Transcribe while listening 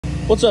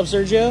What's up,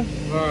 Sergio?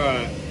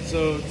 Alright,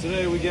 so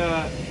today we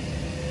got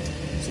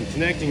some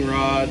connecting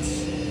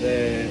rods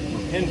that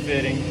we're pin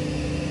fitting.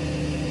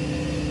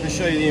 I'm going to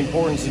show you the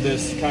importance of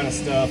this kind of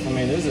stuff. I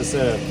mean, this is a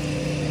set of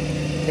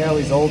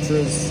Cali's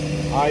Ultras,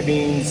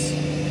 I-beams,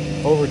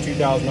 over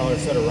 $2,000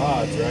 set of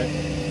rods, right?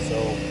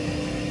 So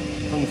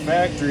from the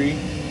factory,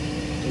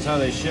 this is how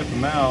they ship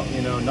them out.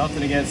 You know,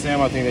 nothing against them.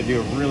 I think they do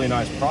a really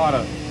nice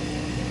product.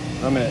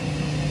 I'm at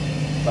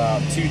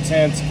about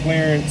 2/10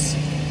 clearance.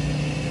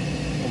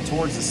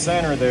 Towards the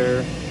center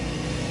there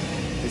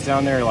is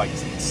down there like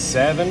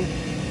 7.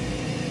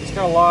 It's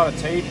got a lot of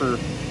taper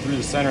through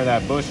the center of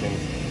that bushing.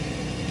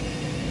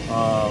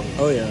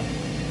 Oh yeah.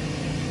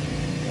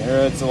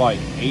 There it's like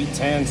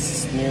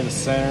 8/10 near the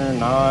center,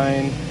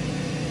 9.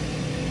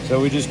 So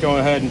we just go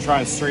ahead and try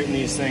and straighten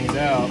these things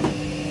out.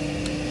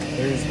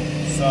 There's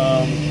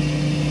some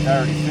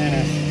already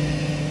finished.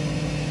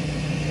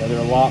 Yeah, they're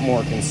a lot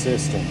more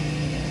consistent.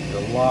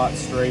 They're a lot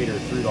straighter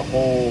through the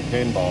whole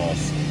pin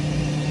boss.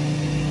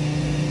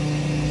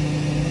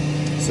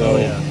 So,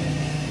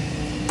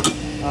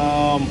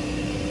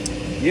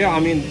 yeah, I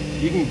mean,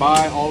 you can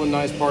buy all the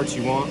nice parts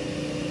you want.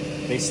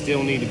 They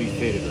still need to be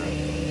fitted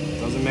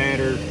right. Doesn't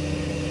matter,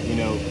 you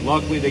know,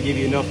 luckily they give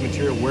you enough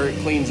material where it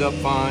cleans up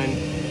fine.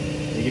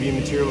 They give you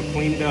material to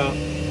clean it up.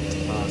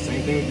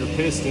 Same thing with your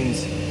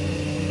pistons.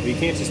 But you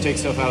can't just take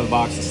stuff out of the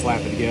box and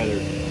slap it together.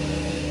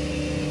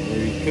 Or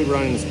you could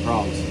run into some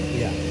problems.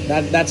 Yeah,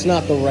 that's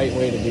not the right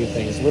way to do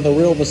things. With a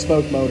real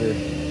bespoke motor,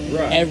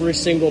 right, every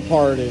single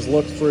part is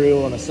looked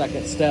through on a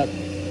second step.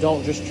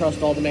 Don't just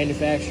trust all the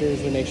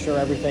manufacturers. We make sure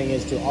everything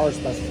is to our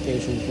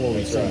specification before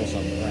we assemble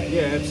something, right?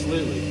 Yeah,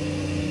 absolutely.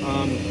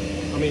 I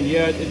mean,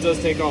 yeah, it does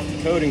take off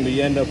the coating, but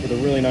you end up with a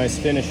really nice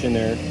finish in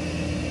there,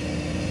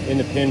 in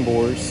the pin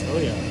bores. Oh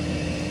yeah.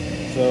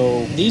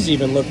 So these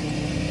even look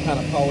kind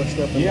of polished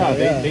up. Yeah,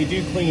 they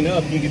do clean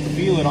up. You can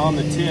feel it on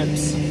the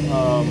tips.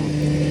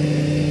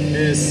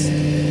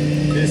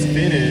 This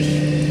finish,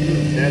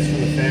 that's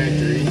from the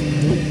factory.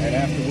 And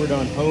after we're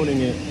done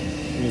honing it,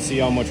 you can see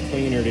how much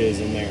cleaner it is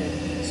in there.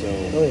 So,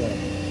 oh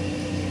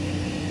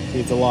yeah,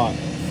 it's a lot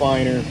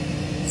finer,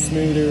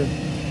 smoother.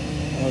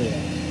 Oh yeah,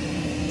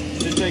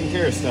 just taking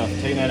care of stuff,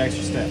 taking that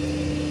extra step.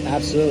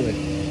 Absolutely.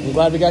 I'm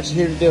glad we got you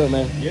here to do it,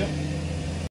 man. Yep.